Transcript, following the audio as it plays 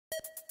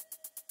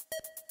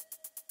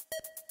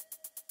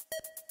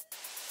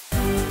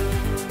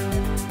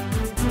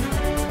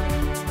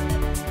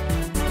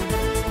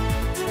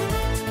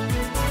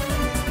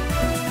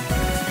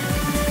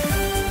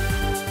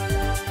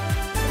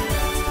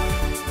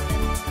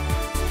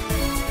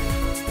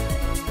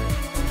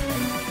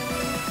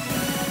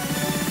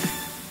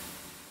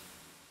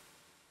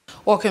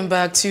Welcome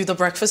back to The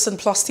Breakfast and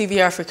Plus TV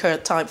Africa.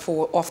 Time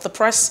for Off the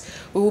Press.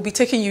 We will be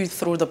taking you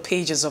through the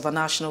pages of our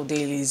national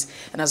dailies.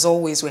 And as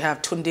always, we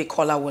have Tunde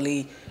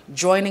Kolawole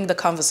joining the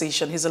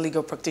conversation. He's a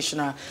legal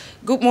practitioner.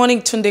 Good morning,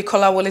 Tunde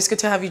Kolawole. It's good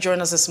to have you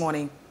join us this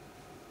morning.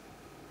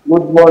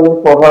 Good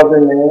morning for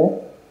having me.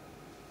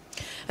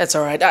 That's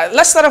all right.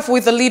 Let's start off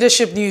with the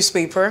Leadership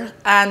newspaper,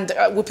 and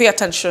we'll pay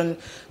attention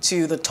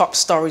to the top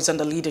stories on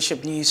the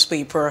Leadership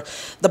newspaper.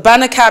 The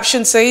banner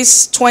caption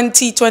says,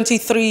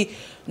 2023,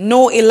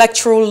 no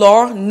electoral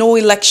law, no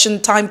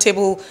election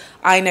timetable,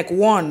 INEC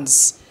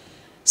warns.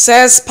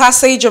 Says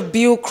passage of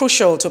bill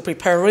crucial to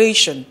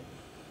preparation.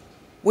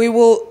 We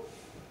will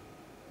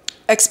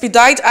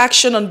expedite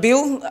action on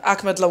bill.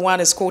 Ahmed Lawan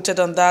is quoted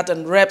on that,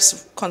 and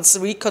Reps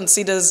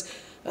reconsiders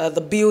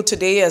the bill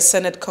today as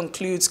Senate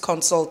concludes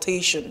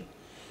consultation.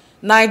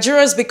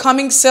 Nigeria is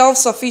becoming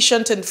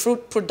self-sufficient in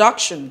fruit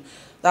production.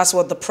 That's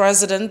what the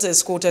president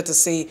is quoted to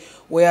say.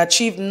 We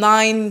achieved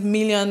 9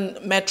 million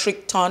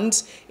metric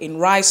tons in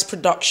rice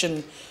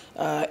production.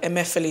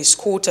 MFL is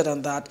quoted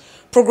on that.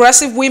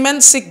 Progressive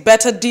women seek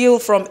better deal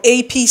from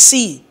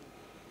APC.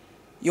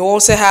 You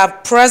also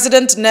have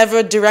President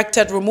never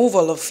directed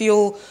removal of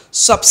fuel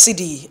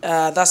subsidy.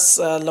 That's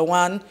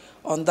Lawan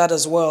on that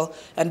as well.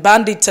 And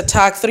bandits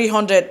attack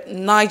 300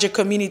 Niger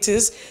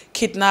communities,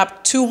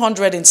 kidnapped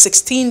 200 in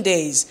 16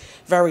 days.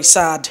 Very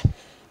sad.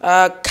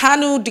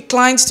 Kanu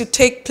declines to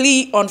take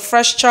plea on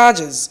fresh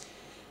charges,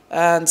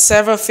 and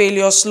server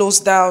failure slows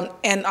down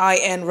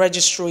NIN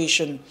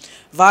registration.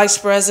 Vice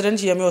President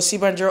Yemi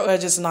Osinbajo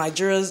urges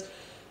Nigerians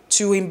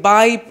to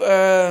imbibe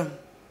a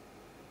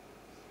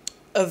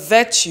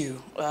virtue.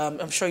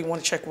 I'm sure you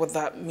want to check what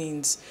that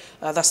means.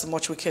 That's the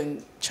much we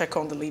can check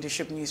on the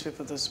Leadership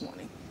newspaper this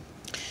morning.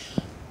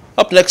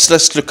 Up next,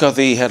 let's look at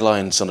the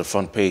headlines on the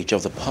front page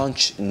of the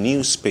Punch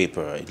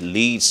newspaper. It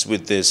leads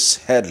with this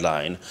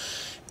headline: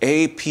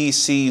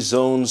 APC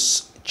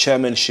zones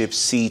chairmanship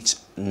seat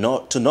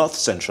to North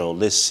Central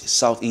lists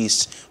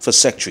Southeast for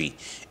secretary.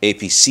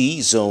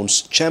 APC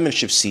zones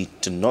chairmanship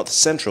seat to North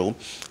Central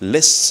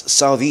lists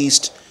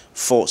Southeast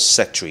for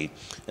secretary.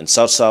 And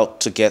South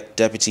to get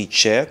deputy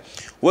chair.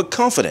 We're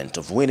confident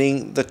of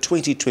winning the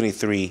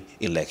 2023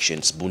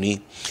 elections.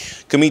 Buni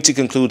committee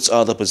concludes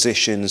other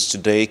positions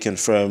today,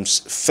 confirms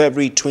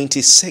February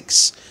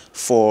 26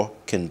 for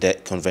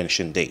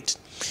convention date.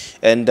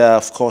 And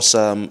of course,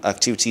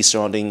 activities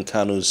surrounding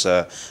Kanu's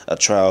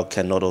trial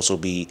cannot also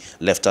be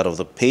left out of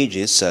the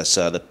pages, as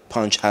the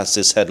Punch has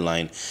this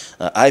headline: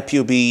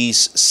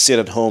 IPOBs sit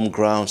at home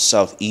ground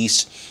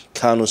Southeast.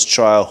 Kanu's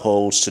trial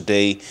holds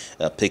today.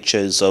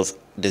 Pictures of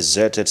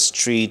deserted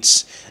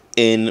streets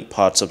in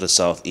parts of the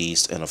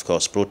Southeast, and of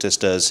course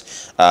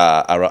protesters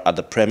are at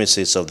the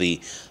premises of the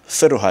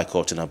Federal High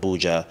Court in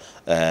Abuja,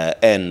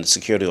 and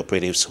security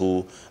operatives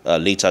who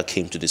later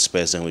came to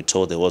disperse, and we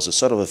told there was a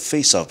sort of a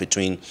face-off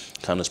between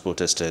Kanu's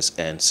protesters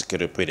and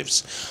security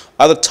operatives.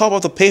 At the top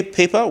of the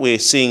paper, we're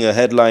seeing a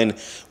headline: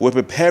 we're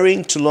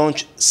preparing to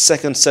launch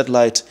second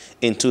satellite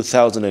in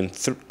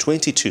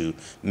 2022,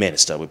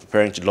 Minister. We're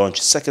preparing to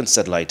launch second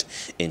satellite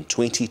in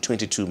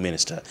 2022,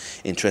 Minister.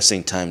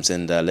 Interesting times,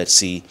 and let's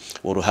see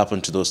what will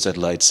happen to those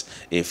satellites,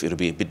 if it'll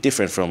be a bit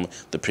different from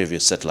the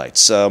previous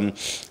satellites.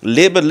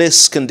 Labor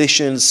lists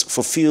conditions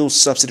for fuel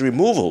subsidy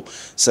removal,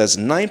 says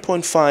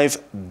 $9.5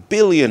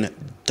 billion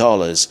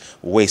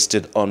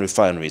wasted on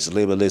refineries.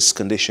 Labor lists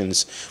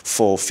conditions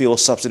for fuel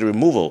subsidy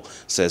removal,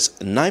 says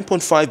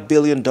 $9.5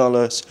 billion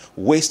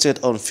wasted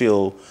on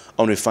fuel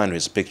on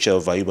refineries. Picture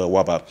of Ayuba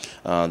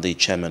Waba, the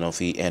chairman of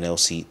the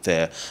NLC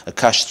there.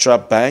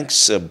 Cash-strapped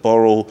banks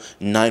borrow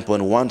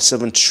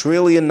 9.17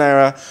 trillion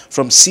naira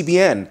from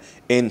CBN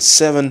in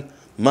 7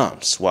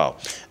 months. Wow.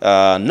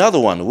 Another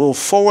one: will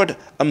forward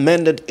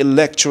amended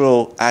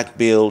Electoral Act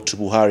bill to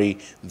Buhari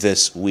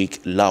this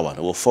week. Lawan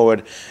will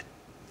forward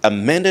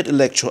amended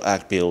Electoral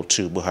Act bill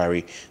to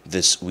Buhari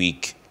this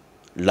week.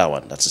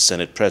 Lawan, that's the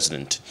Senate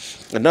president.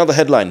 Another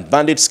headline: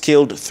 bandits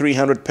killed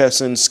 300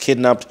 persons,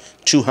 kidnapped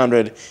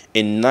 200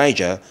 in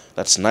Niger.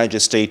 That's Niger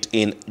State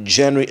in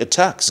January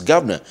attacks.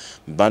 Governor: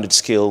 bandits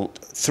killed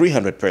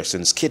 300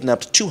 persons,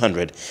 kidnapped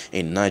 200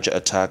 in Niger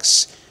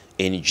attacks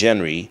in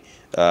January.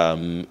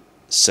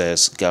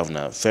 Says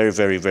governor. Very,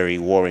 very, very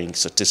worrying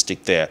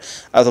statistic there.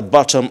 At the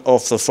bottom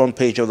of the front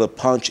page of the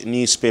Punch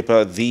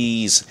newspaper,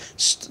 these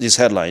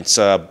headlines: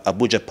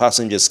 Abuja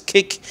passengers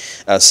kick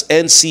as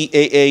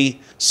NCAA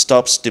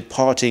stops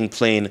departing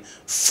plane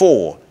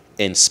for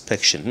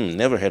inspection.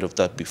 Never heard of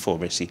that before,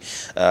 Mercy.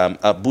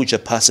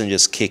 Abuja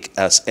passengers kick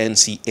as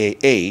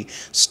NCAA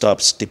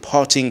stops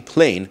departing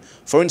plane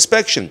for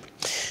inspection.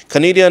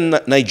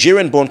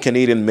 Nigerian-born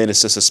Canadian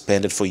minister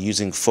suspended for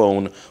using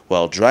phone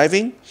while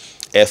driving.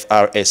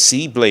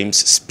 FRSC blames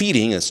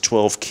speeding as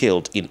 12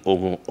 killed in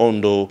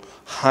Ondo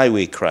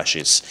highway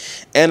crashes.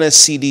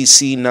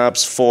 NSCDC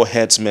nabs 4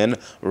 headsmen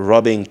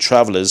robbing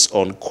travelers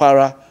on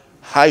Kwara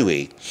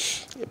Highway.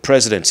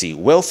 Presidency: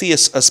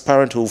 wealthiest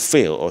aspirant will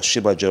fail, or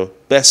Shibajo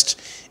best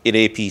in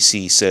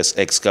APC, says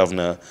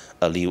ex-governor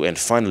Aliu. And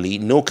finally,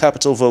 no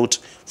capital vote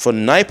for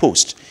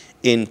NIPOST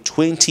in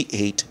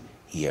 28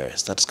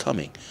 years. That's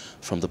coming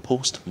from the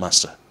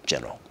Postmaster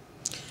General.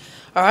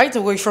 All right,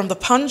 away from the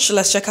Punch,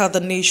 let's check out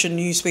the Nation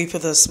newspaper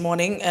this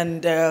morning.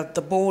 And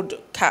the bold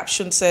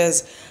caption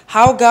says,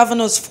 how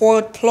governors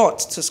forward plot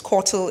to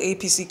curtail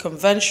APC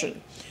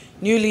convention.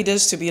 New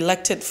leaders to be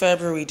elected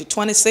February the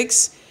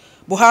 26th.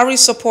 Buhari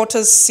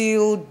supporters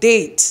seal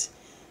date.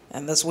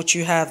 And that's what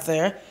you have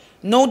there.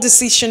 No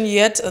decision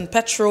yet on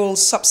petrol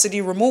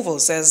subsidy removal,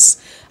 says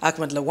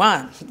Ahmed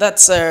Lawan.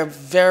 That's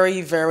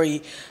very,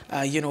 very,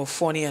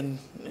 funny and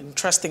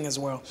interesting as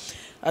well.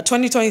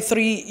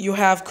 2023, you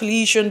have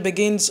coalition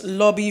begins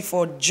lobby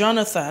for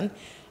Jonathan.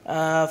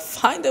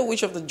 Find out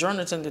which of the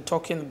Jonathan they're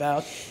talking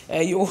about.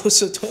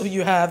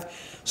 You have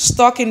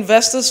stock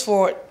investors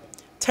for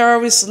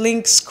terrorist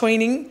link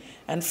screening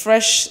and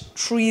fresh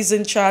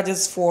treason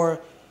charges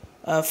for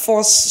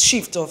forced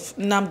shift of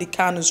Nnamdi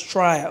Kanu's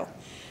trial.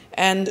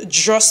 And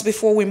just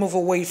before we move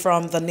away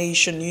from the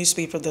Nation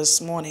newspaper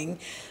this morning,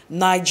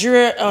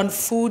 Nigeria on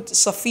food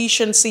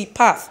sufficiency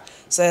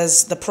path,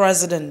 says the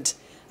president,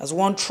 as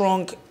one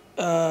trunk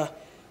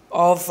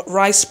of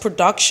rice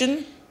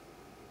production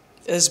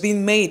has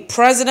been made.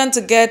 President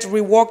to get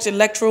reworked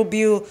electoral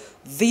bill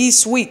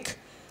this week.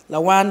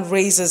 Lawan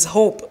raises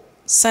hope.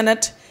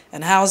 Senate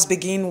and House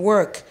begin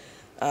work.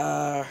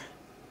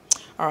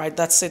 All right,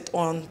 that's it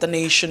on the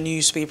Nation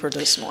newspaper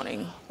this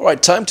morning. All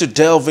right, time to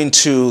delve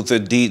into the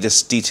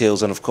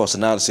details and, of course,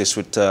 analysis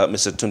with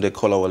Mr. Tunde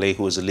Kolawole,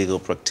 who is a legal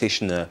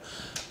practitioner.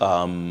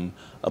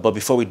 But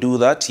before we do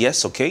that,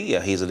 yes, okay, yeah,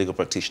 he's a legal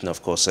practitioner,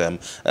 of course.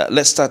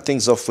 Let's start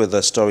things off with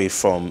a story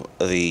from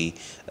the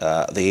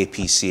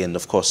APC, and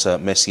of course,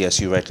 Messi, as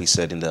you rightly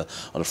said, on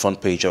the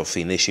front page of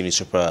the Nation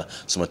newspaper,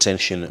 some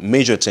attention,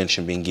 major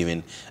attention being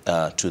given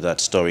to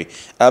that story.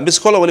 Ms.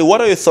 Kolawole,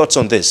 what are your thoughts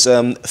on this?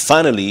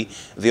 Finally,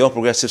 the All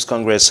Progressives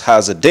Congress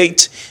has a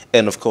date,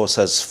 and of course,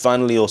 has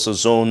finally also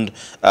zoned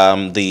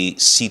the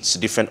seats,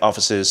 different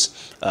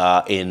offices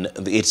in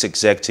the 8th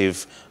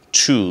executive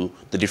to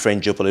the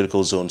different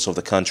geopolitical zones of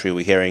the country.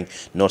 We're hearing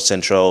North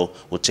Central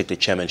will take the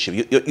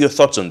chairmanship. Your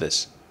thoughts on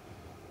this?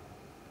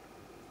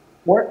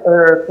 Well,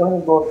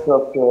 thank God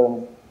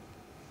that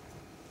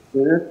the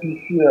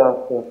APC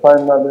has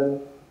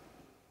finally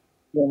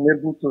been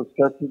able to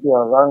settle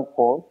their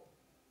rancors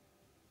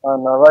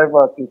and arrive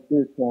at a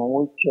date in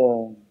which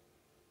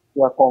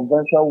their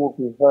convention will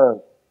be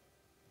held.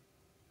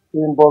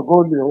 In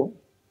Bergoglio,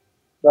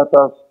 that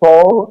has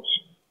stalled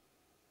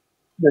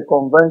the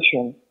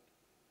convention,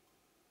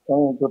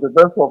 and to the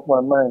best of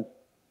my mind,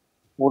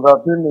 would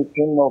have been a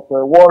thing of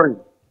worry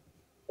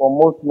for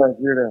most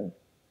Nigerians.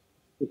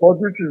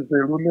 Because this is the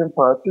ruling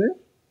party,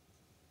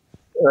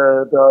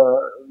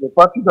 the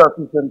party that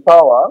is in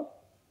power,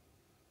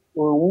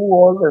 we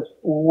all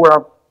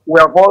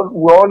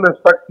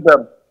expect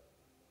them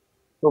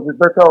to be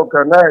better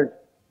organized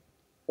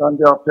than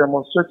they have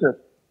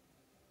demonstrated.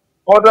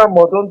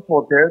 Furthermore, don't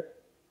forget,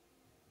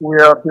 we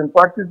have been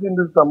practicing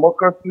this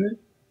democracy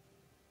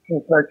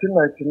since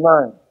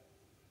 1999.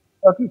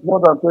 That is more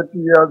than 20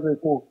 years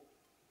ago.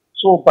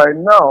 So by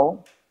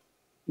now,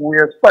 we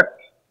expect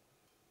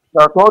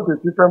that all the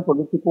different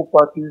political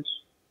parties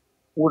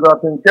would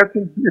have been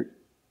getting deep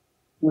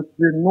with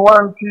the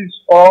nuances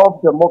of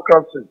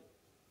democracy,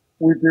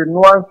 with the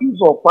nuances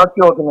of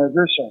party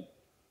organization,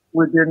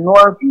 with the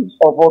nuances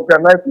of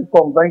organizing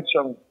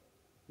conventions,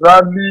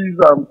 rallies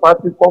and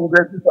party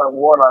congresses and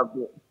what have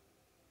you.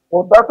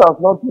 But that has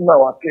not been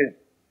our case.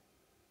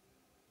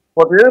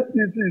 For the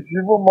APC, it's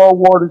even more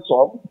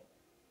worrisome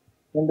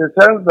in the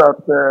sense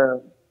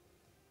that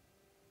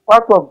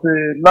part of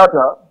the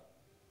ladder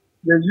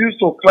they used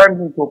to climb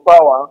into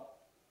power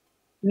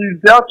is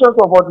the absence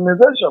of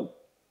organization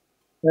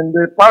in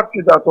the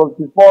party that was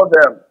before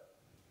them.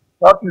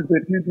 That is the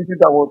PDP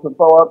that was in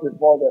power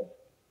before them.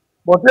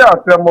 But they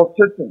are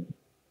demonstrating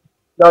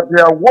that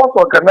they are worse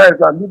organized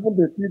than even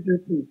the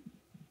PDP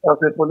as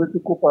a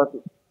political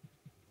party.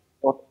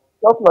 But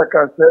just like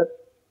I said,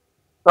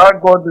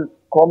 thank God is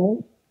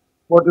coming.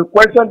 But the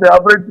question the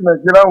average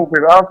Nigerian will be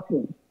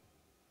asking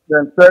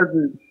themselves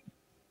is,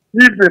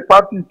 if the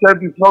party itself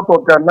is not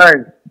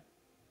organized,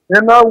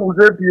 then how would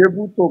they be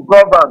able to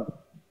govern,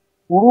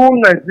 rule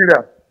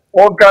Nigeria,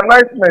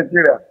 organize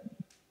Nigeria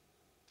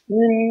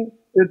in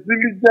a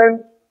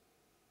diligent,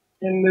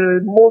 in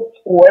a most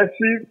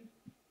cohesive,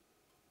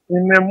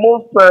 in a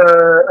most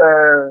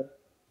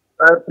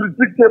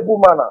predictable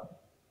manner?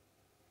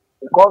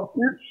 Because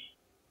if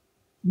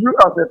you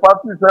as a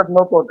party is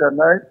not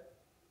organized,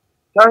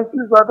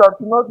 chances are that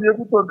you will not be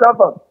able to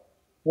govern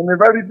in a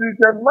very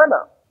diligent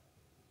manner.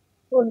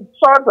 So it's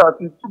sad that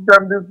it took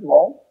them this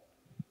long,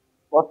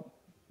 but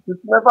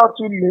it's never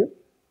too late.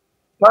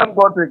 Thank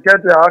God they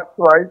get their act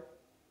right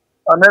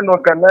and then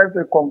organize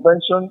a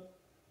convention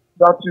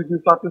that will be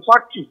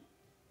satisfactory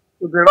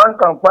to the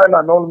rank and file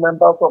and all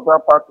members of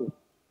that party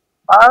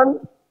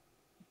and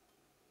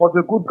for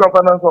the good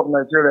governance of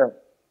Nigeria.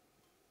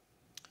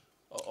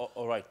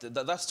 All right.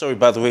 That story,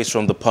 by the way, is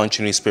from the Punch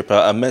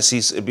newspaper.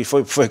 Mercy,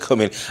 before I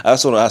come in, I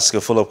also want to ask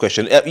a follow-up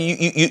question.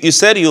 You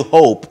said you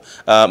hope,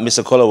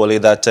 Mr.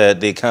 Kolawole, that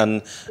they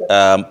can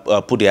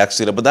put the axe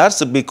together, but that's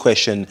the big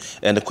question,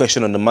 and the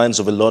question on the minds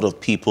of a lot of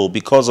people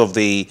because of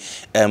the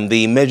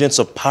emergence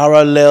of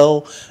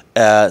parallel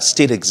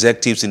state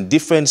executives in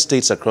different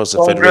states across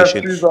the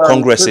federation,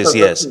 congresses,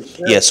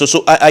 yes.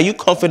 So are you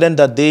confident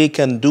that they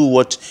can do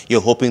what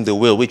you're hoping they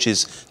will, which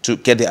is to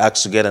get the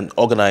acts together and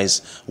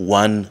organize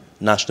one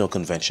national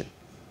convention?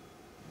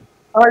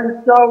 I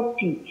doubt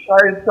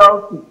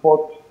it,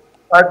 but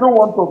I don't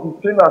want to be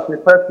seen as a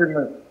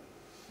pessimist.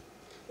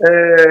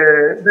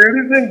 The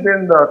reason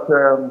being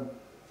that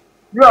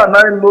you and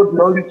I know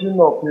the origin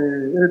of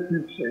the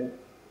APC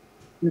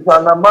is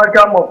an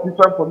amalgam of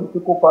different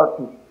political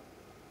parties.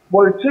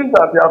 But it seems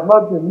that they have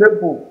not been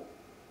able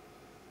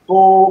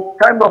to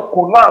kind of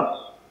collapse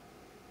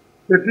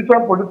the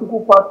different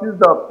political parties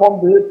that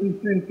form the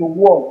APC into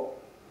one.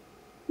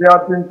 They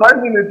have been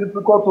finding it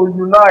difficult to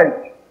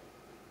unite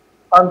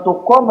and to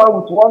come out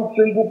with one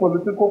single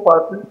political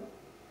party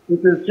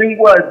with a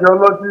single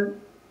ideology,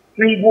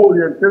 single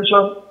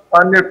orientation,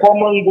 and a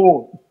common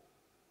goal.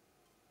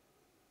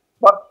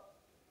 But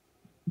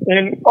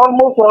in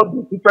almost all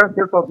the different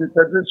states of the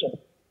federation,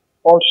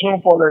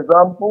 Osun, for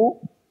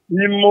example,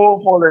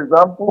 Imo, for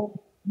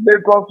example,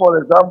 Lagos, for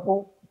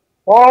example,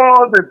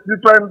 all the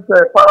different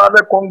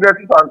parallel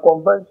congresses and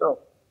conventions,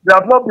 they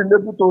have not been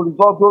able to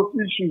resolve those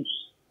issues.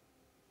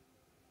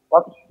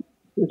 But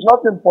it's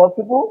not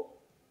impossible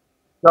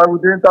that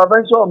with the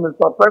intervention of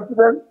Mr.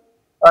 President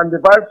and the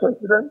Vice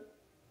President,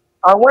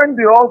 and when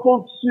they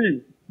also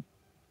see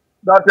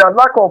that there are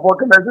lack of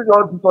organization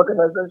or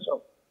disorganization,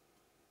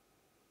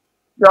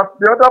 the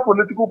other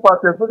political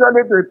parties,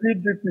 especially the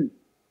PDP,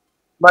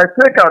 might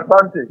take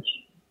advantage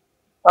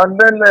and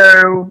then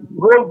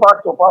roll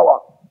back to power.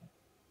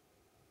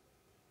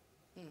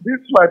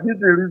 This might be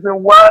the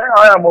reason why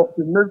I am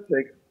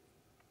optimistic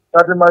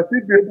that they might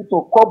still be able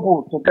to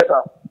cobble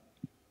together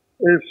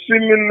a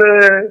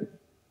similar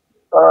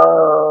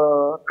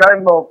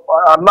kind of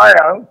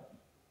alliance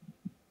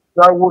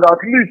that would at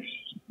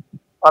least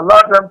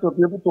allow them to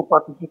be able to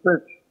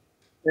participate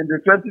in the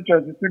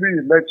 2023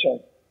 election.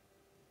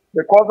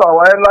 Because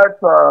our allies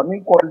are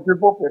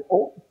incorrigible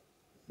people,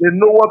 they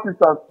know what is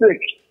at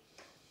stake,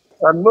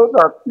 and know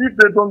that if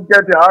they don't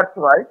get the act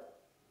right,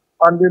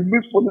 and they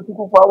lose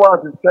political power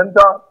at the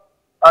center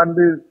and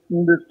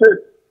in the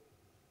state,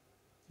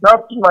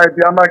 that might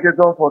be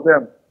Armageddon for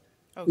them.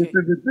 Okay. It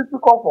will be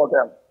difficult for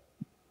them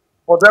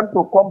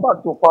to come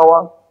back to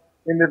power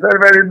in a very,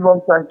 very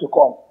long time to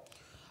come.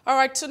 All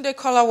right, Tunde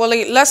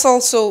Kolawole, let's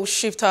also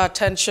shift our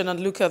attention and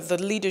look at the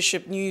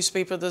Leadership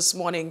newspaper this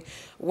morning,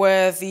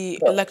 where the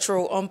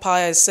electoral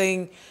umpire is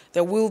saying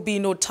there will be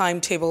no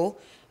timetable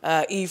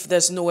if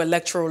there's no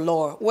electoral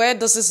law. Where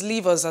does this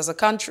leave us as a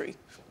country?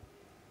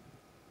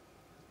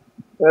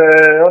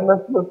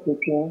 Honestly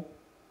speaking,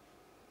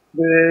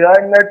 the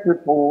INEC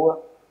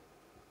people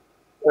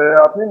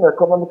have been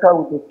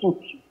economical with the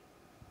truth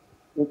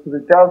with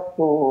regards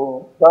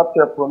to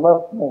that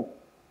pronouncement.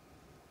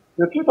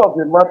 The truth of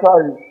the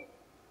matter is,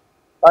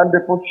 and the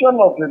position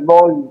of the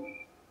law is,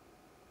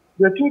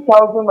 the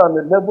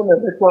 2011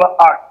 Electoral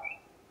Act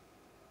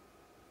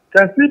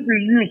can still be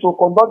used to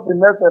conduct the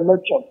next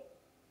election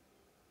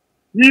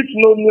if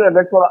no new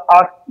Electoral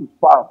Act is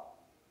passed.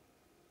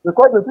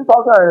 Because the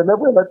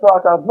 2011 Electoral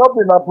Act has not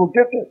been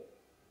abrogated,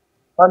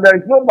 and there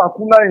is no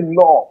lacuna in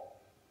law.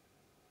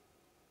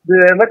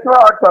 The Electoral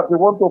Act that they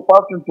want to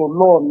pass into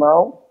law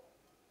now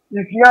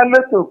is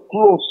merely to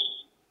close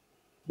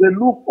the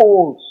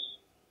loopholes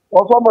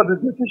or some of the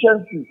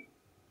deficiencies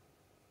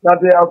that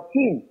they have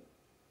seen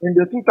in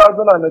the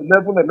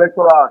 2011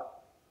 Electoral Act.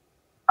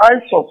 I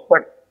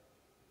suspect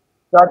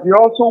that they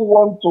also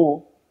want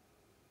to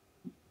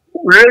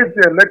raise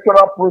the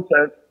electoral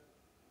process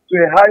to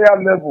a higher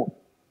level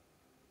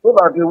so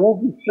that they will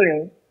be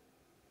seen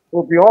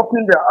to be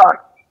upping the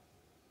act.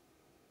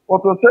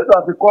 But to say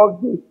that because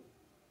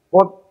 2003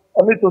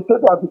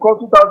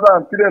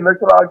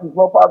 Electoral Act is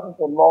not passing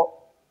to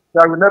law,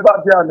 there will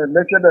never be an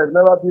election, there will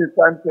never be a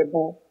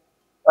timetable,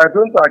 I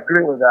don't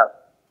agree with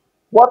that.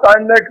 What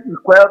INEC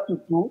requires to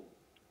do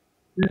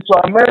is to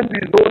amend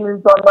its own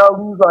internal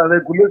rules and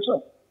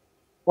regulations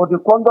for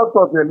the conduct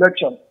of the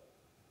election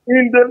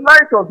in the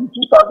light of the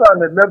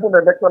 2011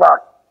 Electoral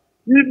Act,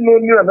 if no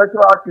new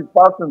Electoral Act is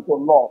passed into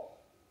law.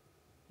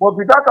 But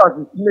with that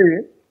as it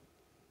may,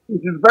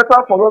 it is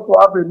better for us to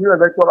have a new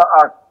Electoral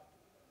Act.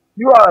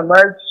 You and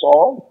I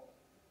saw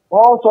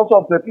all sorts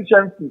of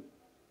deficiencies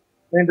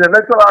in the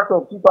Electoral Act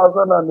of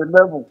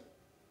 2011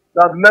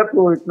 that led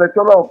to a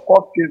plethora of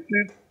court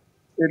cases,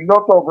 a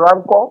lot of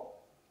rancor,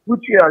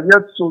 which we are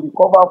yet to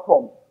recover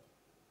from.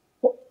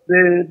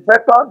 The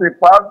better they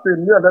pass the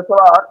new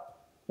Electoral Act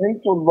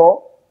into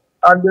law,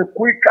 and the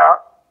quicker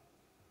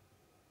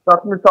that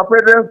Mr.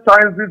 President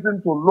signs this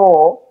into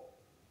law,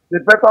 the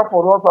better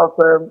for us as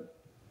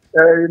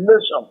a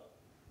nation.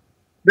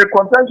 The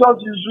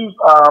contentious issues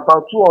are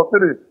about 2 or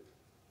 3.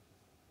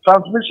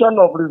 Transmission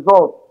of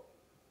results,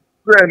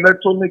 through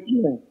electronic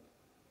means,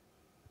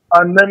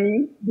 and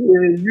then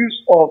the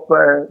use of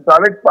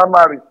direct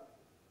primary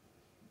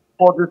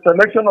for the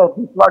selection of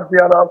the flag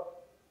bearers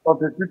of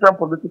the different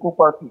political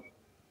parties.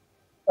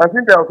 I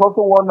think there was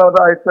also one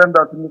other item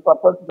that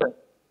Mr. President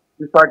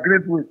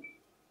disagreed with.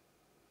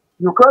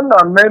 You can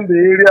amend the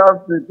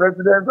areas the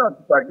president has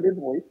disagreed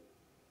with.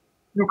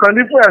 You can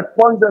even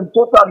expunge them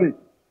totally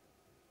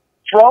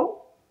from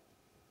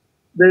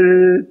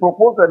the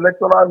proposed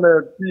electoral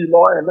bill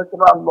or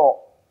electoral law,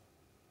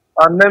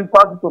 and then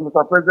pass it to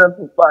Mr. President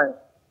to sign.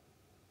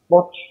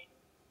 But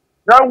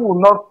that will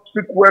not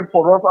speak well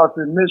for us as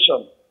a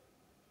nation,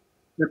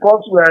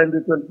 because we are in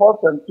the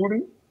 21st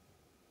century,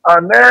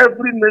 and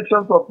every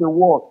nation of the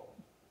world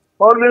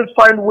always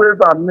find ways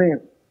and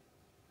means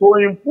to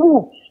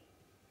improve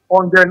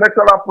on the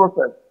electoral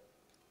process.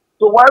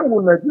 So why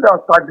would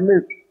Nigeria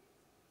stagnate?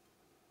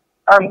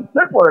 And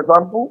take, for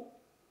example,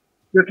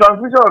 the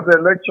transmission of the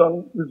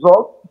election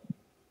results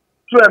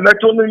through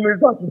electronic means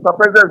that Mr.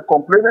 President is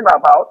complaining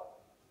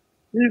about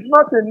is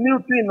not a new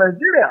thing in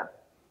Nigeria.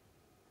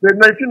 The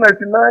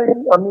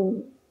 1999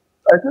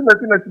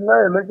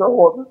 election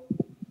was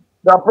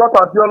that brought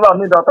Abiola,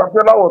 that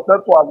Abiola was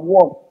said to have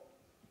won,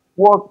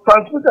 was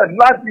transmitted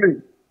largely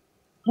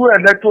through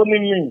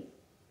electronic means.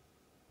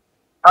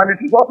 And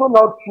it is also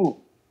not true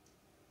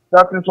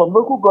that in some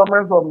local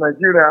governments of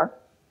Nigeria,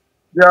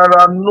 there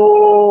are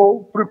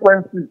no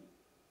frequencies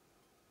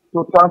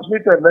to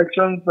transmit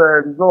elections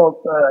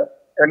results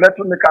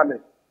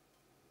electronically.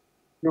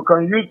 You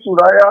can use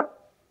Suraya.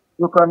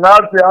 You can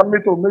ask the army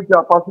to make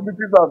their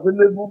facilities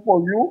available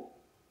for you.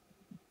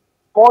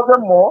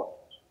 Furthermore,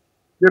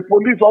 the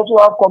police also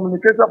have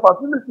communication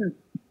facilities.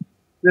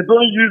 They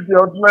don't use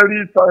the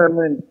ordinary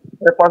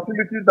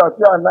facilities that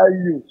you and I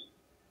use.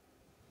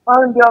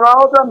 And there are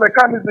other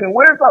mechanisms,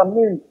 ways and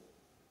means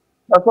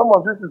that some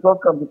of these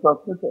results can be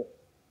transmitted.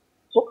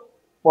 So,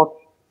 but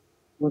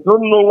we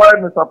don't know why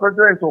Mr.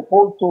 President is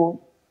opposed to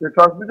the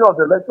transmission of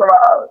the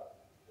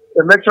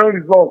election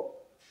results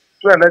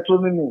to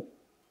electronic means.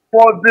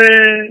 For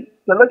the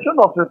selection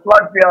of the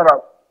flag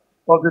bearers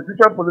of the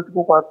different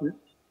political parties,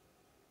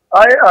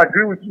 I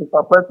agree with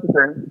Mr.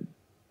 President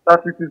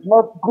that it is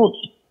not good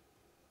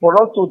for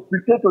us to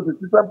dictate to the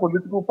different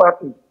political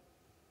parties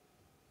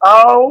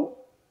how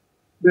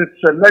they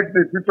select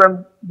their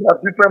different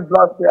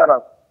flag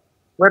bearers,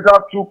 whether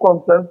through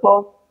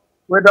consensus,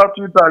 whether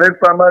through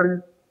direct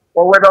primaries,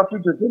 or whether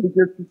through the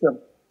delegate system.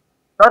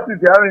 That is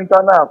their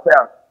internal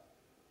affair.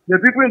 The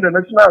people in the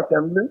National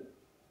Assembly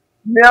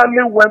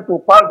merely went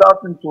to pass that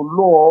into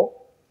law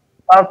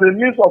as a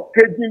means of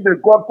caging the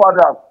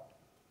godfathers,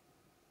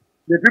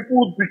 the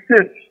people who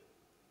dictate,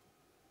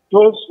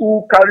 those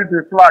who carry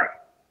the flag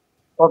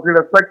of the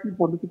respective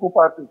political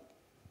parties.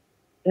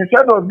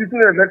 Instead of using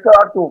the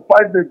electoral to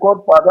fight the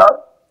godfathers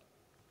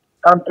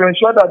and to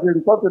ensure that they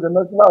report to the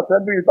National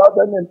Assembly without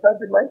any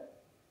impediment,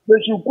 they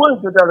should go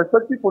into their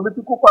respective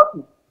political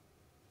parties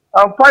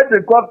and fight the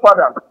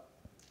godfathers.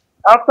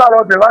 After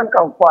all, the rank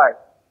and file,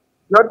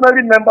 the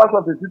ordinary members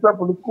of the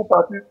different political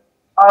parties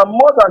are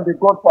more than the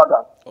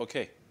godfathers.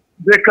 Okay.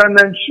 They can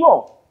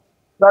ensure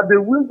that the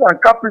whims and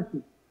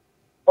caprices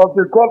of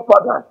the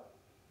godfather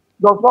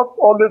does not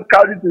always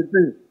carry the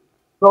day,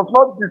 does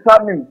not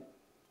determine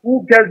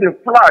who gets the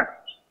flag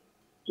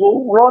to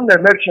run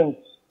elections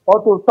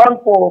or to stand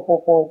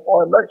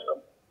for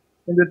elections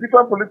in the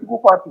different political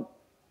parties.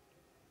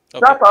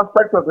 Okay. That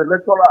aspect of the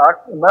Electoral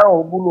Act, in my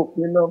humble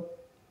opinion,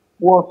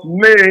 was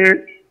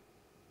made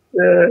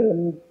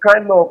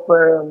kind of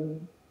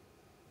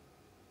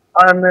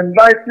an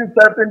enlightened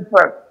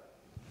self-interest,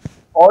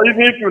 or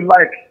even if you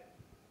like,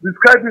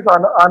 describe it as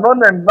an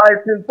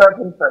unenlightened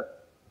self-interest.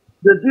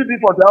 They did it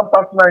for their own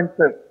personal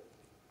interest,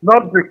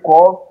 not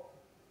because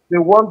they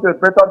want a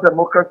better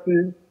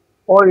democracy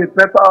or a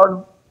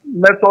better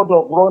method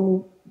of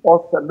running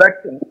or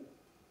selecting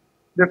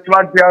the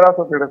flag bearers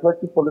of the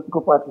respective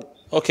political parties.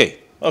 Okay.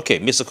 Okay,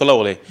 Mr.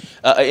 Kolawole,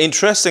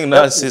 interesting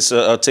analysis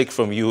I'll take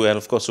from you, and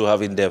of course we'll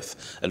have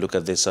in-depth a look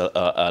at this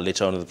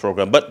later on in the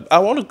program. But I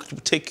want to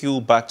take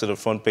you back to the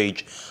front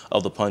page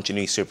of the Punch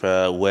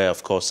newspaper, where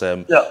of course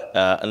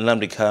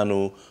Nnamdi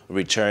Kanu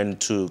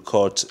returned to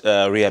court,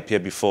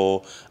 reappeared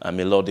before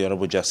my Lord the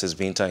Honorable Justice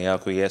Binta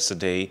Nyako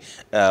yesterday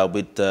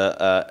with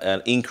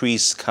an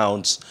increased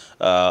count,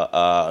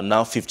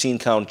 now 15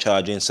 count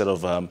charge instead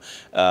of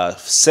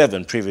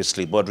 7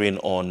 previously, bordering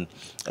on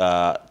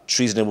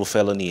treasonable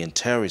felony and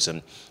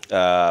terrorism.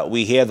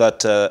 We hear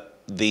that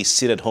the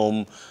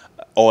sit-at-home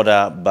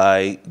order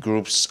by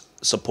groups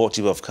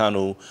supportive of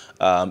Kanu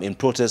in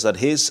protest at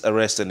his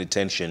arrest and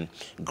detention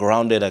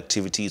grounded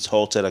activities,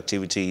 halted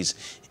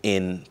activities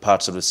in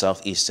parts of the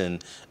southeastern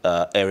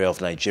area of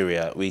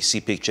Nigeria. We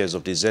see pictures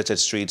of deserted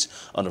streets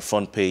on the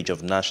front page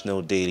of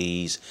national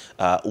dailies.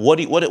 What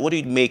do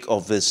you make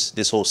of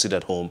this whole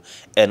sit-at-home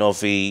and of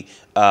the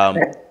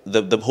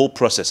whole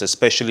process,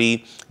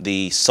 especially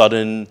the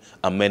sudden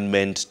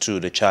amendment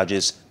to the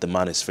charges the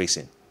man is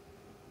facing?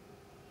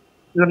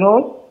 You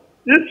know,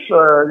 if you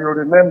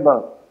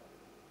remember,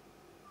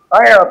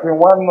 I have been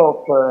one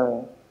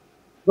of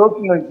those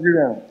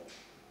Nigerians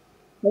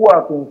who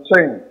have been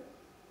saying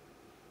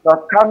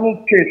that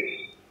Kanu case,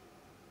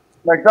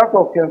 like that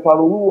of Ken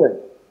Kolawole,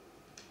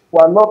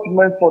 were not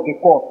meant for the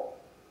court.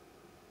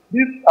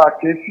 These are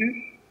cases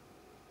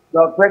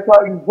that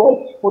better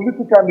results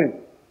politically.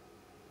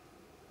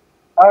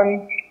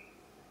 And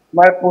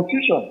my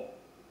position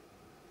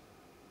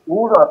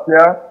would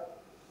appear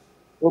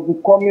to be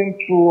coming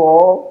true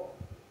or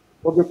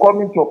to be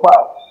coming to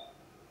pass.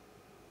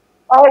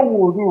 How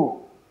would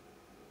you,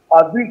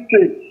 at this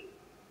stage,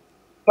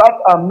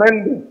 start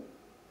amending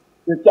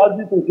the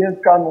charges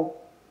against Kanu?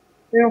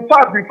 In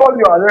fact, before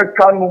you arrest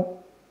Kanu,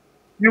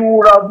 you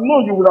would have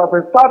known, you would have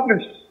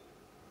established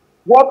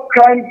what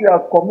crimes he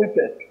has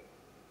committed.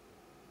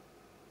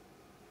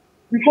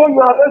 Before you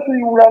arrest him,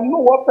 you would have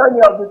known what crime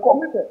he has been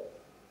committed.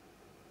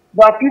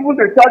 That even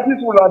the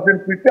charges would have been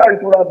prepared,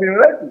 it would have been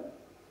ready.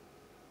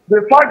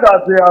 The fact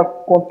that they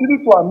have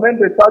continued to amend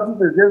the charges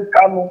against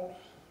Kanu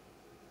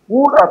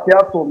would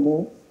appear to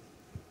me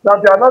that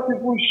they are not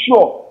even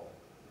sure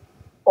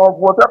of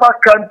whatever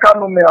crime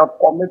Kanu may have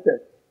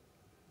committed.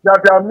 That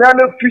they are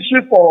merely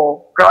fishing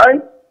for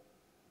crime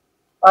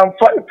and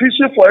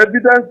fishing for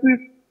evidences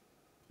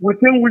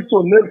within which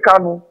to nail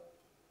Kanu.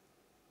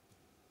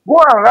 Go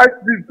and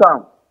write this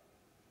down.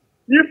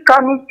 If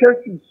Kanu's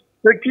case is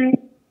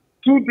taken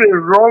to the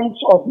wrongs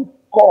of the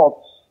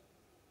courts,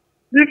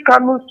 if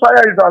Kanu's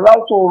trial is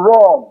allowed to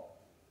run,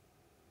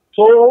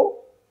 so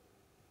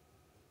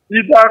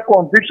either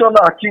conviction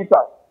or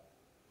acquittal,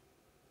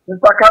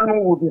 Mr. Kanu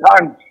will be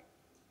hanged.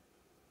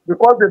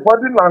 Because the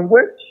body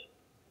language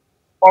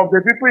of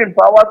the people in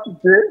power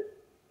today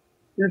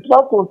is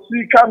not to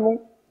see Kanu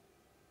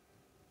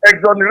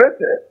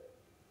exonerated,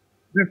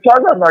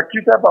 discharged and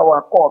acquitted by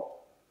our court,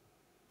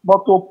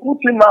 but to put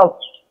him out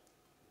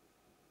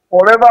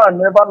forever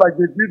and ever like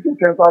they did to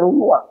Ken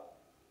Kolawole.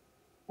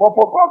 But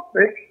for God's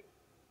sake,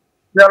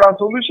 there are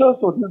solutions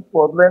to this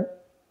problem.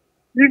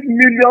 If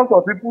millions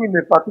of people in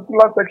a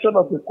particular section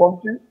of the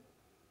country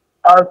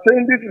are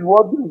saying this is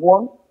what they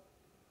want,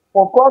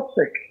 for God's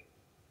sake,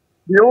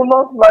 the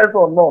owners' lives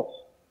or not,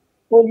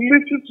 so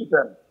listen to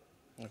them.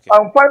 Okay.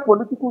 And find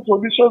political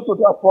solutions to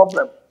their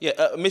problem.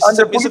 Yeah,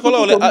 Mr.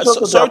 Kolawole,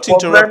 sorry to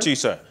interrupt you,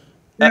 sir.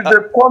 Is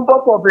the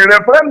conduct of a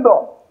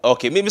referendum.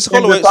 Okay, Mr.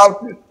 Kolawole.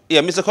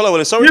 Yeah, Mr.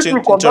 Kolawole, sorry to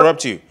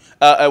interrupt you.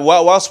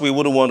 Whilst we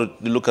wouldn't want to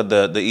look at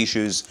the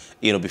issues,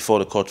 before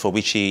the court for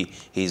which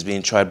he's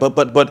being tried, but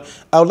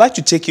I would like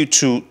to take you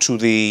to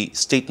the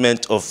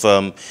statement of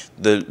the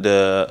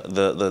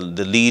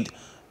lead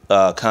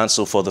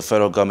counsel for the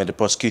federal government, the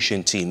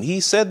prosecution team.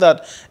 He said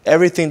that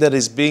everything that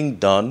is being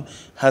done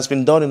has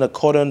been done in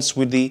accordance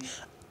with the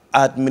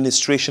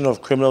administration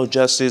of criminal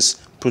justice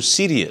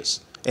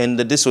procedures, and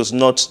that this was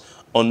not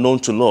unknown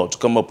to law to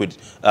come up with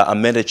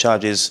amended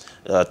charges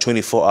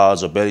 24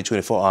 hours or barely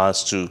 24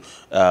 hours to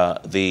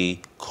the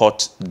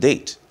court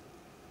date.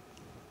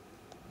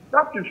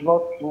 That is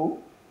not true.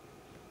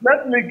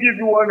 Let me give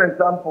you one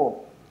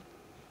example.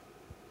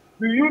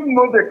 Do you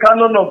know the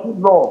canon of the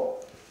law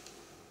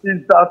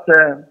is that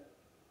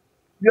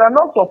you are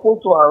not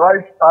supposed to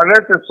arrest a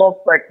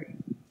suspect.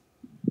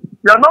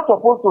 You are not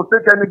supposed to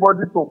take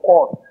anybody to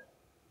court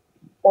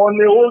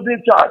on a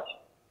holding charge.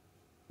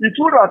 It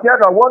would appear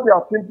that what they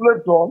have simply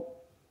done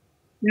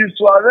is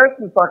to arrest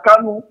Mr.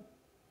 Kanu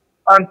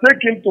and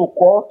take him to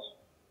court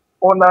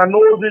on an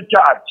holding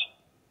charge,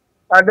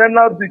 and then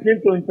now begin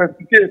to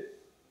investigate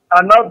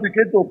and now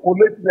begin to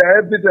collect the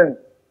evidence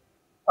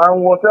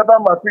and whatever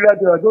material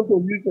they are going to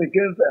use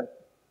against them.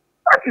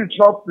 That is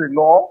not the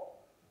law.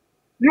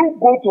 You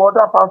go to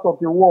other parts of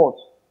the world,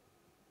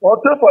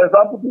 or take, for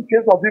example, the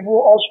case of even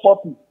Hush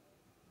Puppy.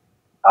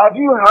 Have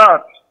you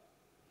heard,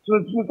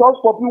 since Hush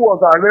Puppy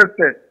was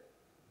arrested,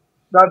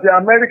 that the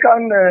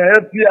American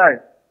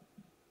FBI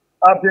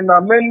have been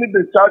amending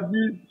the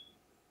charges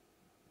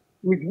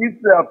with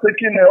which they are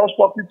taking Hush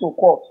Puppy to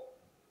court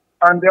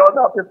and the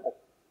other people?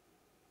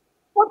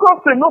 For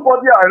God's sake,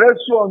 nobody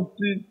arrests you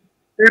until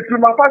a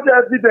prima facie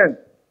evidence,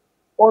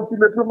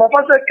 until a prima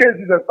facie case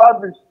is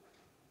established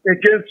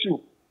against you.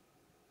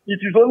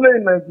 It is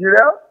only in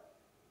Nigeria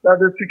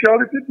that the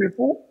security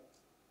people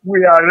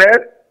will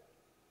arrest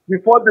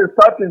before they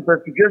start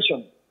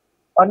investigation.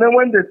 And then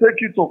when they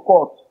take you to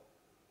court,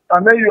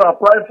 and then you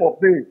apply for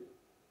bail,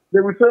 they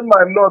will say,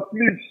 my Lord,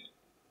 please,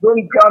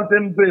 don't grant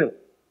them bail.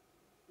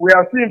 We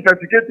are still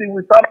investigating.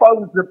 We tamper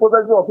with the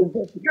process of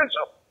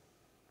investigation.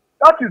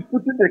 That is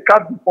putting the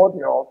cat before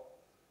the horse.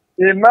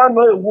 A man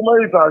or a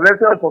woman is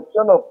arrested for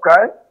suspicion of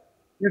crime,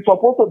 is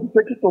supposed to be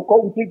taken to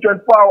court within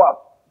 24 hours.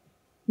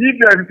 If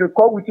there is a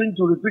court within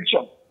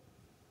jurisdiction,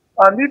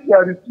 and if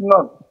there is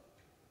none,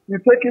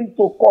 you take him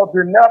to court,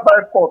 the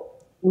nearby court,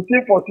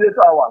 within 48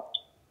 hours.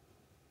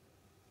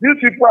 These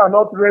people are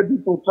not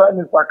ready to try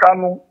Mr.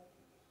 Kanu.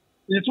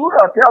 It would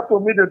appear to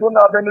me they don't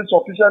have any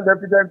sufficient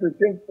evidence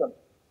against them.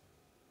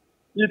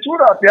 It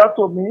would appear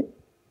to me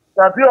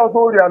that they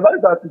also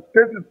realize that his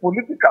case is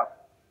political.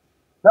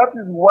 That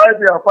is why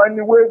they are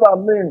finding ways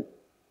and means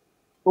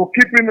to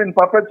keep him in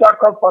perpetual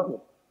custody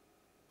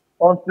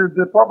until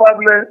they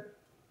probably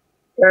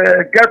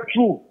get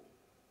through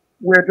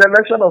with the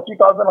election of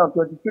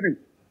 2023.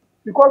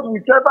 Because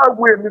whichever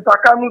way Mr.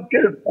 Kanu's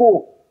case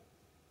go,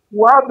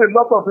 will have a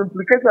lot of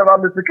implications and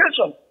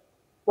ramifications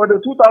for the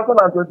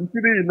 2023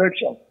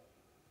 election.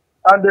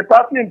 And the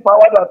party in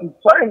power that is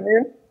trying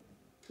in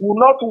will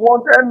not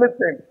want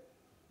anything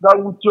that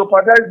would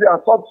jeopardize their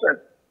success,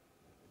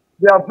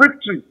 their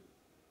victory,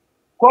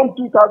 come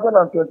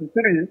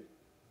 2023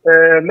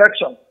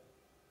 election,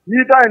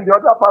 either in the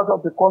other parts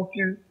of the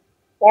country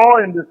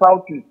or in the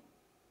southeast.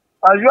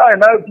 And you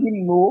and I do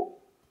know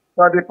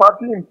that the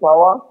party in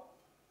power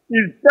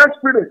is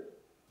desperate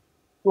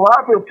to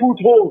have a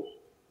foothold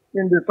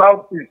in the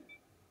southeast.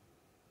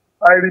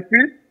 I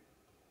repeat,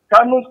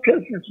 Kanu's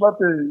case is not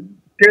a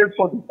case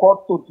for the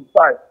court to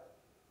decide.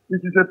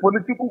 It is a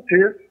political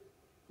case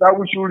that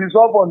we should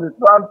resolve on the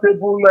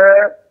Timetable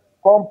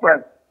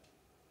conference.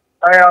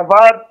 I have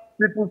heard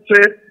people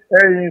say,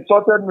 he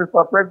insulted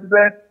Mr.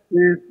 President, he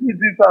did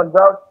this and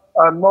that,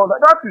 and all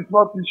that. That is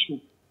not issue.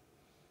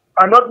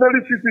 An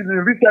ordinary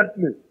citizen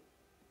recently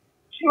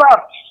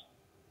slapped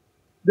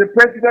the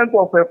president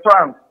of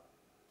France,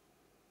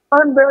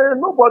 and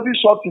nobody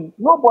shot him,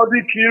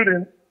 nobody killed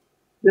him.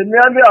 They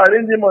merely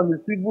arranged him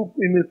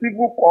in a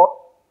civil court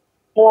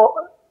for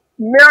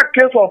mere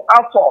case of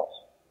assault.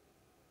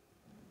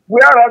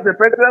 Whereas the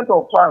president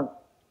of France,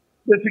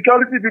 the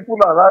security people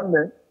around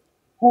him,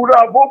 could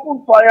have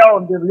opened fire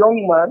on the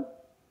young man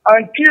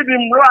and killed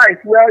him right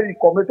where he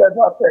committed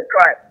that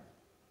crime.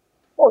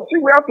 But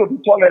see, we have to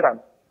be tolerant,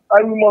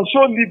 and we must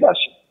show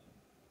leadership.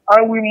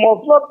 And we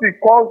must not,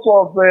 because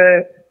of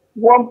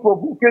one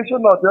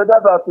provocation or the other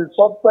that the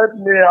suspect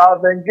may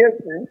have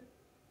engaged in,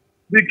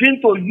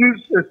 begin to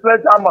use a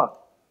sledgehammer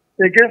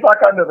against that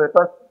kind of a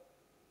person.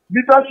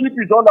 Leadership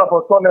is all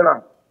about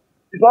tolerance.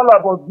 It's all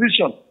about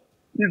vision.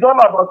 It's all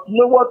about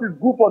know what is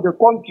good for the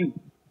country.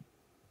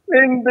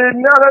 In the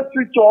nearest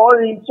future,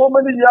 or in so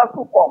many years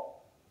to come,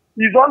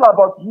 it's all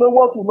about know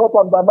what will not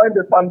undermine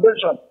the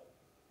foundation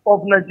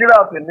of Nigeria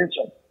as a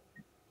nation.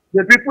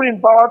 The people in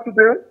power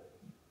today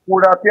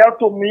would appear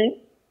to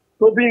me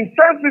to be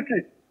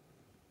insensitive.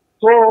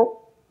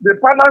 So the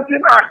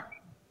balancing act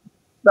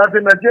that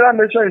the Nigerian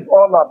nation is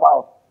all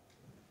about,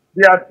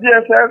 their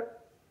CSS,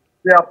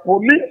 their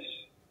police,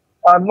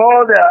 and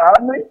all their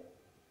army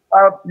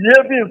are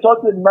behaving in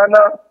such a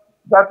manner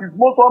that is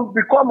most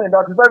unbecoming,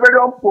 that is very, very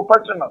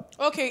unprofessional.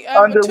 Okay,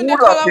 and the Tunde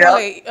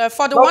Kolawole,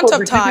 for the want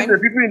of time, the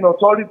people in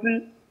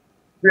authority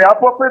the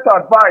appropriate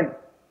advice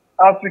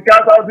as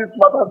regards how this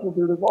matter to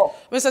be resolved.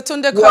 Mr.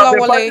 Tunde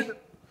Kolawole,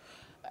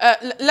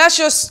 let's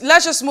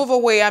just move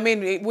away. I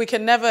mean, we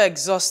can never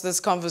exhaust this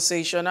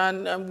conversation,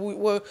 and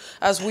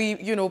as we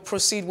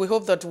proceed, we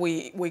hope that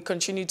we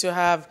continue to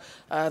have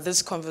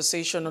this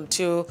conversation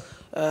until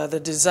the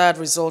desired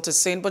result is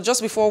seen. But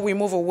just before we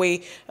move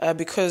away,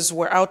 because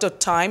we're out of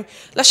time,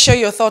 let's share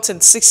your thoughts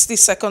in 60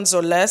 seconds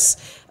or less.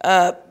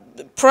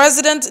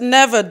 President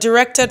never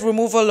directed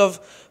removal of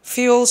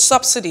fuel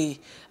subsidy.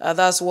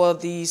 That's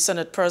what the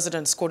Senate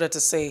President quoted to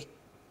say.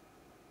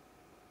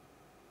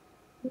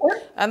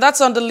 And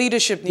that's on the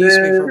Leadership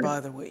newspaper,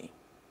 by the way.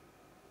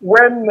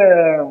 When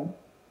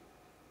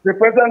the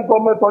present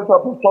government talks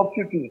about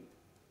subsidy,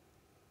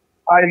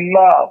 I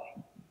laugh.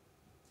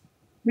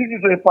 This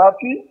is a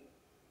party,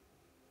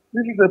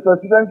 this is a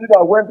presidency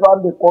that went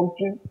around the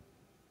country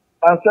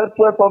and said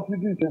fuel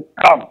subsidy is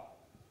a scam.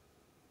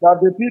 That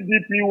the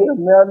PDP were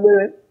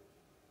merely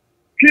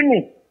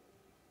scheming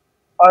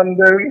and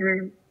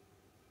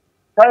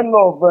kind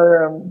of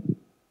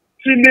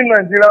stealing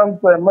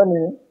Nigerians'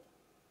 money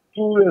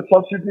through a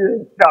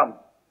subsidy scam.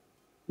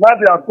 Now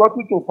they have got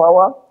into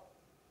power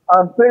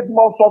and paid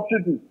more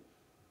subsidy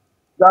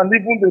than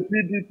even the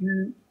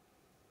PDP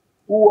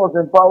who was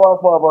in power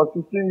for about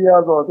 16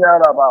 years or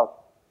thereabouts.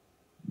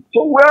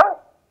 So where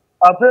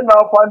have they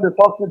now found the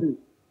subsidy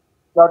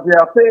that they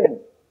are paying?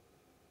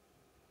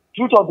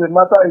 Truth of the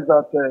matter is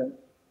that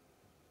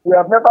we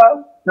have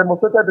never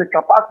demonstrated the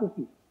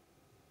capacity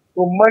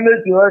to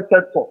manage the oil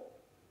sector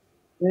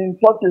in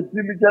such a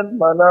diligent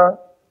manner,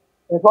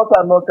 in such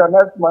an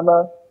organized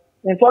manner,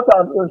 in such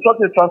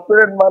a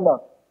transparent manner,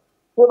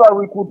 so that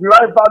we could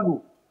derive value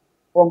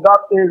from that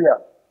area.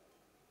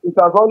 It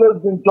has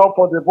always been job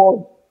for the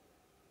board.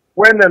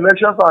 When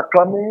elections are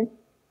coming,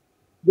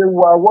 they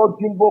will award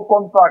jumbo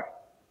contracts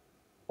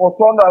for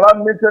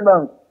turnaround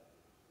maintenance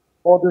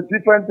for the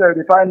different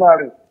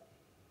refineries.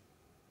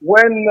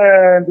 When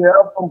they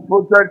have some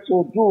projects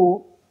to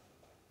do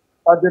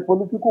at the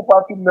political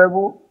party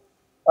level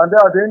and then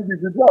at the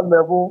individual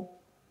level,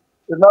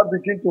 they now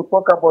begin to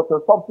talk about the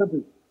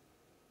subsidy.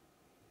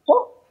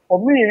 So,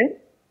 for me,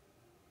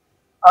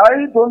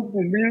 I don't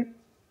believe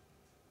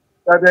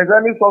that there's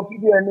any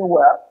subsidy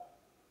anywhere.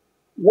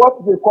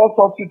 What they call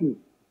subsidy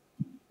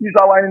is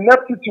our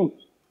ineptitude,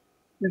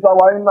 is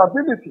our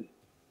inability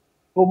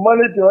to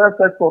manage the oil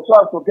sector so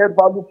as to get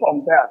value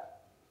from there.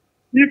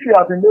 If you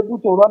have been able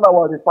to run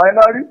our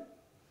refinery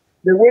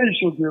the way it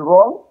should be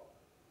run,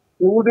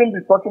 we wouldn't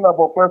be talking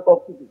about fuel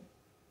subsidy.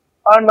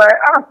 And I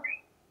ask,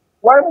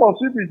 why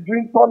must we be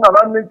doing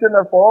turnaround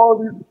maintenance for all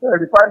these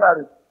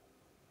refineries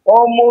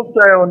almost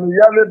on a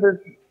yearly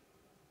basis.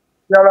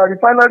 There are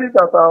refineries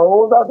that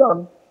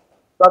are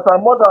that are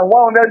more than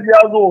 100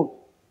 years old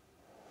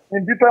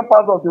in different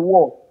parts of the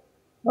world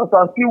that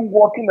are still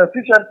working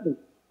efficiently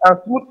and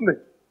smoothly.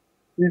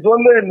 It's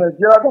only in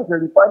Nigeria that a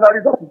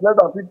refinery that is less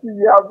than 50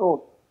 years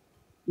old.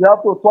 You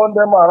have to turn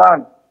them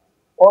around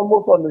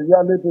almost on a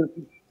yearly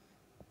basis.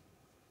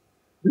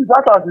 Be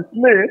that as it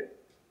may,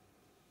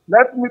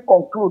 let me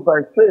conclude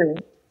by saying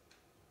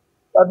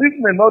that this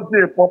may not be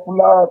a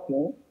popular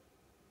thing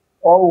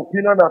or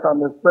opinion that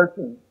I'm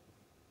expressing.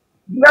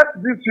 Let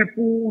these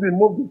people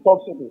remove the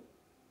subsidy.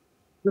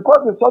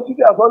 Because the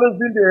subsidy has always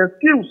been the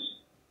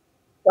excuse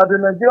that the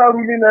Nigerian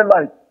ruling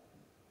elites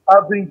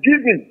have been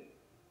given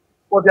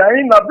for their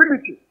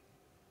inability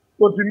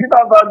to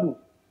deliver value,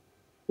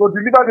 to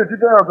deliver the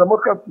dividend of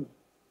democracy,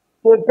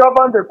 to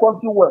govern the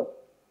country well,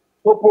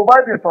 to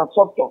provide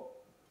infrastructure.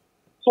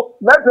 So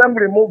let them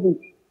remove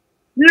it.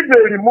 If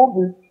they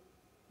remove it,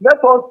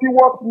 let us see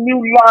what new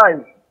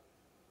lies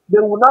they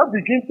will now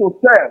begin to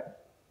tell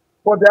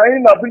for their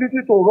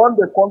inability to run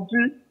the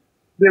country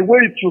the way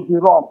it should be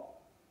run.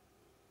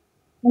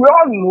 We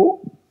all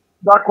know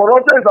that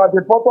corruption is at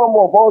the bottom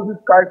of all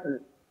these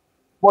crises,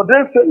 but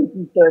they say it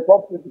is a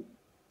subsidy.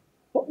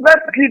 So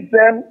let's give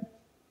them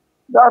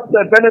that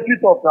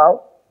benefit of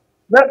doubt.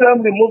 Let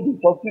them remove the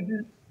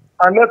subsidy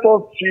and let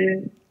us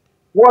see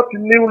what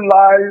new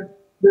lies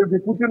they'll be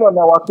putting on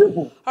our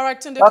table. All right,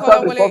 Tunde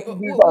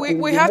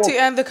Kolawole, we have to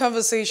end the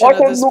conversation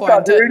also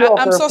at this point.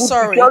 I'm so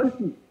sorry.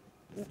 Security.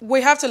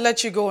 We have to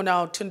let you go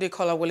now, Tunde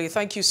Kolawole.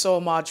 Thank you so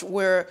much.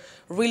 We're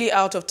really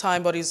out of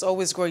time, but it's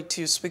always great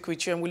to speak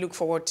with you, and we look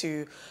forward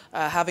to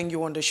having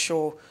you on the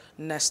show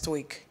next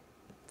week.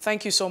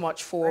 Thank you so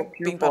much for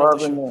being part of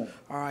the show.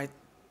 All right.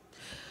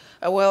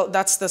 Well,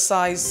 that's the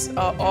size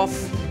of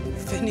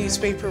the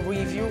newspaper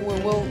review. We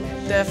will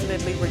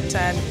definitely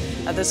return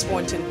at this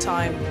point in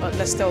time.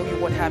 Let's tell you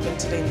what happened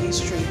today in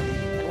history.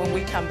 And when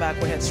we come back,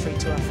 we'll head straight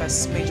to our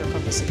first major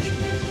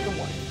conversation.